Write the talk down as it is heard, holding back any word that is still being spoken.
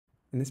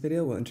In this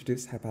video, we'll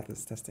introduce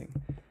hypothesis testing.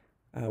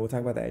 We'll talk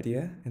about the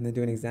idea and then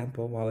do an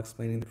example while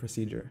explaining the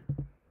procedure.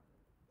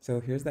 So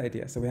here's the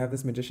idea. So we have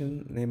this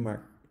magician named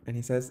Mark, and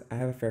he says, I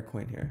have a fair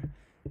coin here.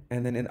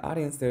 And then in the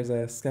audience, there's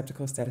a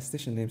skeptical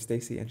statistician named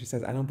Stacy, and she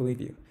says, I don't believe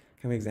you.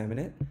 Can we examine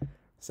it?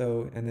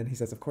 And then he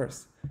says, of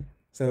course.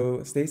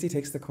 So Stacy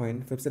takes the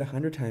coin, flips it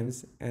 100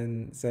 times,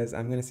 and says,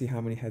 I'm going to see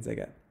how many heads I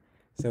get.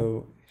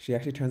 So she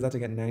actually turns out to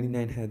get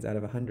 99 heads out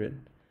of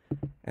 100,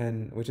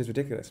 which is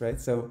ridiculous,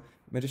 right? So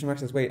Magician Mark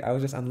says, wait, I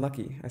was just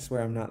unlucky. I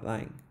swear I'm not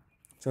lying.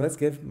 So let's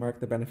give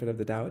Mark the benefit of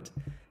the doubt.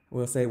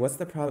 We'll say,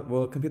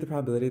 we'll compute the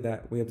probability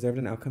that we observed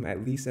an outcome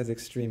at least as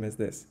extreme as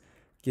this,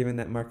 given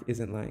that Mark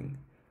isn't lying.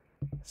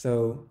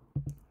 So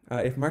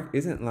if Mark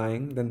isn't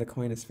lying, then the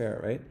coin is fair,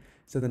 right?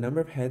 So the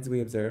number of heads we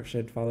observe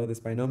should follow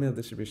this binomial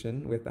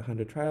distribution with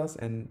 100 trials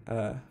and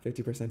a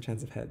 50%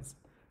 chance of heads,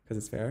 because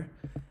it's fair.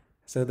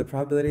 So the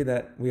probability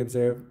that we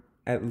observe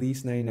at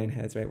least 99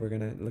 heads, right? We're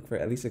going to look for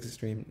at least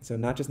extreme. So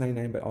not just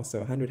 99, but also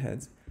 100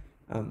 heads.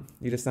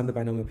 You just sum the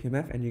binomial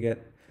PMF and you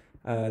get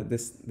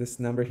this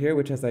number here,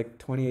 which has like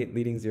 28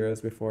 leading zeros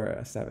before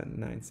a 7,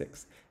 9,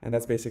 6. And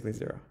that's basically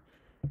 0.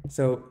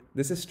 So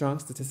this is strong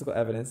statistical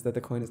evidence that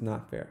the coin is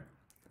not fair.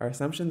 Our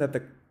assumption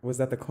was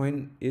that the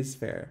coin is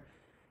fair.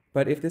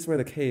 But if this were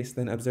the case,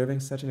 then observing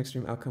such an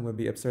extreme outcome would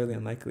be absurdly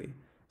unlikely.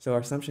 So our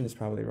assumption is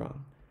probably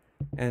wrong.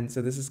 And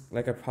so this is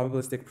like a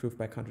probabilistic proof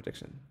by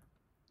contradiction.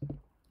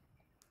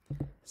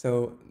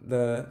 So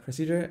the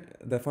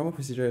formal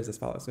procedure is as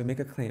follows. We make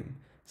a claim.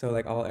 So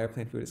like all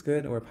airplane food is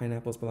good, or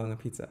pineapples belong on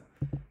pizza.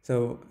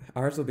 So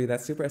ours will be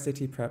that Super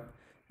SAT Prep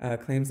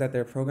claims that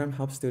their program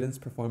helps students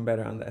perform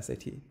better on the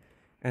SAT.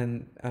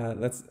 And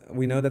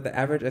we know that the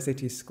average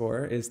SAT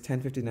score is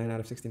 1059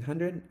 out of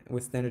 1600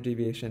 with standard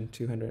deviation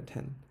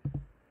 210.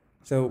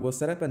 So we'll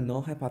set up a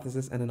null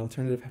hypothesis and an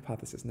alternative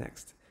hypothesis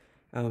next.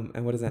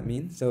 And what does that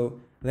mean? So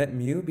let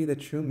mu be the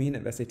true mean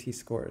of SAT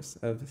scores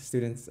of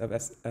students of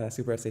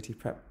Super SAT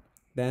Prep.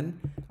 Then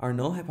our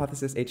null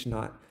hypothesis H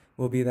naught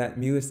will be that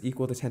mu is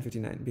equal to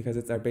 1059 because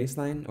it's our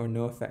baseline or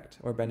no effect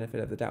or benefit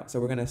of the doubt. So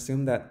we're going to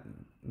assume that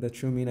the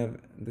true mean of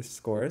the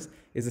scores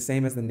is the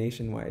same as the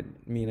nationwide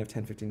mean of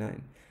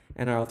 1059.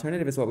 And our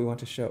alternative is what we want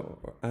to show,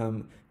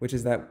 which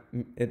is that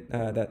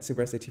that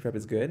Super SAT Prep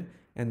is good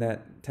and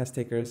that test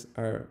takers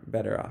are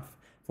better off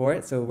for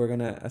it. So we're going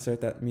to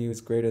assert that mu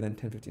is greater than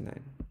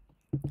 1059.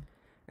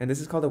 And this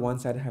is called a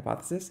one-sided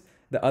hypothesis.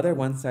 The other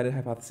one-sided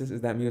hypothesis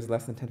is that mu is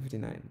less than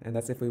 1059. And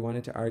that's if we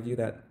wanted to argue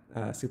that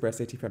Super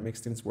SAT Prep makes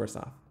students worse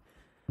off.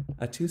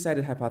 A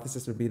two-sided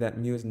hypothesis would be that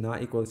mu is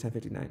not equal to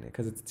 1059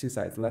 because it's two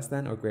sides, less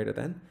than or greater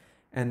than.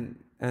 And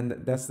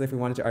that's if we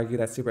wanted to argue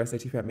that Super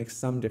SAT Prep makes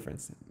some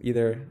difference,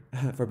 either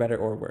for better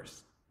or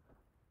worse.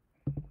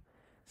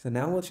 So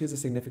now we'll choose a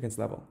significance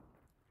level,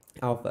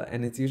 alpha,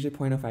 and it's usually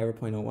 0.05 or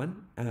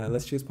 0.01.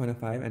 Let's choose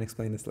 0.05 and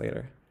explain this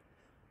later.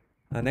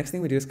 Next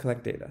thing we do is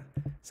collect data.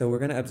 So we're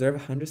going to observe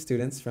 100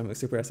 students from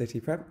Super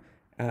SAT Prep,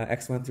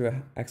 x1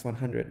 through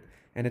x100.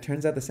 And it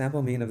turns out the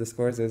sample mean of the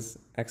scores is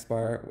x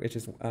bar, which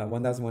is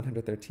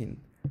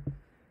 1,113.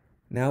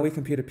 Now we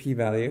compute a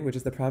p-value, which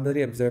is the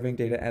probability of observing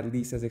data at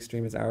least as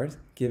extreme as ours,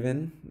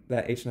 given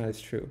that h naught is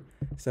true.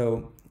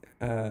 So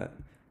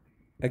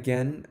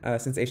again,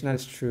 since h naught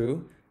is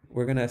true,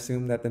 we're going to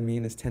assume that the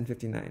mean is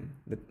 1059.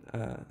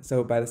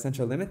 So by the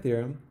central limit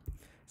theorem,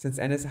 since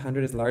n is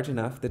 100 is large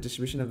enough, the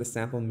distribution of the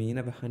sample mean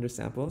of 100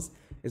 samples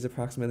is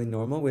approximately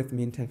normal with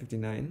mean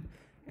 1059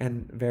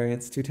 and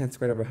variance 210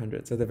 squared over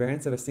 100. So the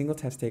variance of a single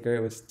test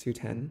taker was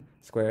 210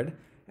 squared.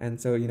 And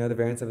so you know the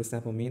variance of the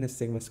sample mean is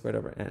sigma squared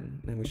over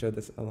n. And we showed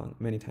this along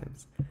many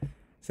times.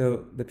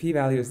 So the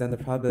p-value is then the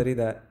probability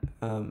that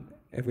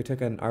if we took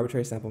an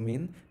arbitrary sample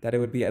mean, that it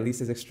would be at least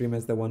as extreme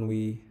as the one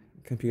we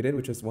computed,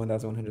 which was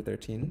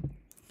 1,113.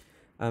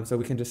 So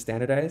we can just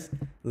standardize,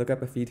 look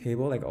up a phi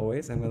table like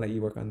always. I'm going to let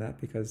you work on that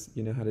because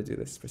you know how to do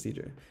this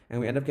procedure. And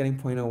we end up getting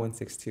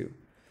 0.0162.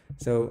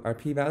 So our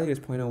p-value is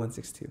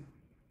 0.0162.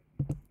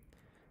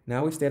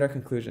 Now we state our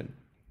conclusion.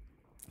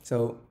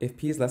 So if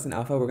p is less than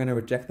alpha, we're going to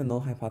reject the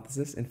null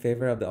hypothesis in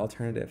favor of the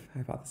alternative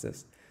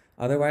hypothesis.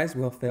 Otherwise,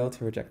 we'll fail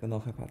to reject the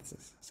null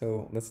hypothesis.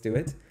 So let's do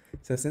it.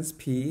 So since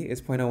p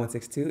is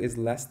 0.0162 is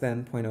less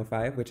than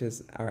 0.05, which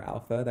is our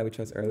alpha that we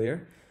chose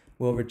earlier,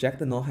 we'll reject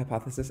the null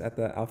hypothesis at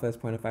the alpha is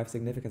 0.05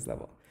 significance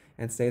level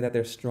and say that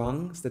there's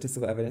strong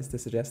statistical evidence to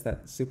suggest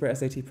that Super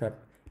SAT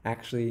Prep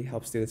actually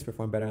helps students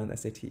perform better on the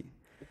SAT.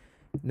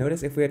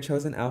 Notice if we had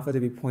chosen alpha to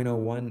be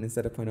 0.01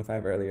 instead of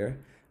 0.05 earlier,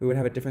 we would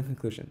have a different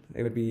conclusion.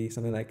 It would be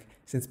something like,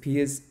 since p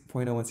is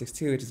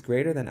 0.0162, which is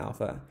greater than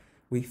alpha,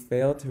 we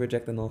failed to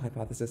reject the null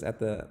hypothesis at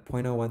the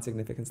 0.01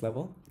 significance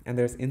level, and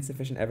there's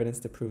insufficient evidence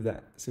to prove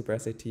that Super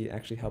SAT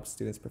actually helps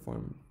students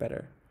perform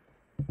better.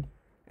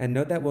 And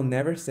note that we'll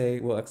never say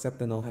we'll accept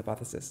the null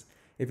hypothesis.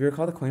 If you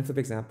recall the coin flip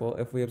example,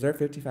 if we observed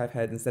 55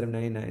 heads instead of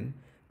 99,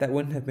 that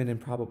wouldn't have been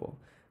improbable.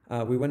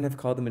 We wouldn't have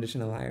called the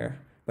magician a liar,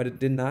 but it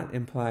did not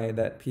imply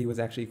that p was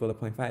actually equal to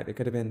 0.5. It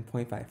could have been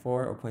 0.54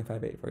 or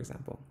 0.58, for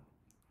example.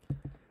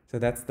 So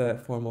that's the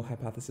formal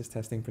hypothesis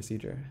testing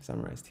procedure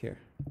summarized here.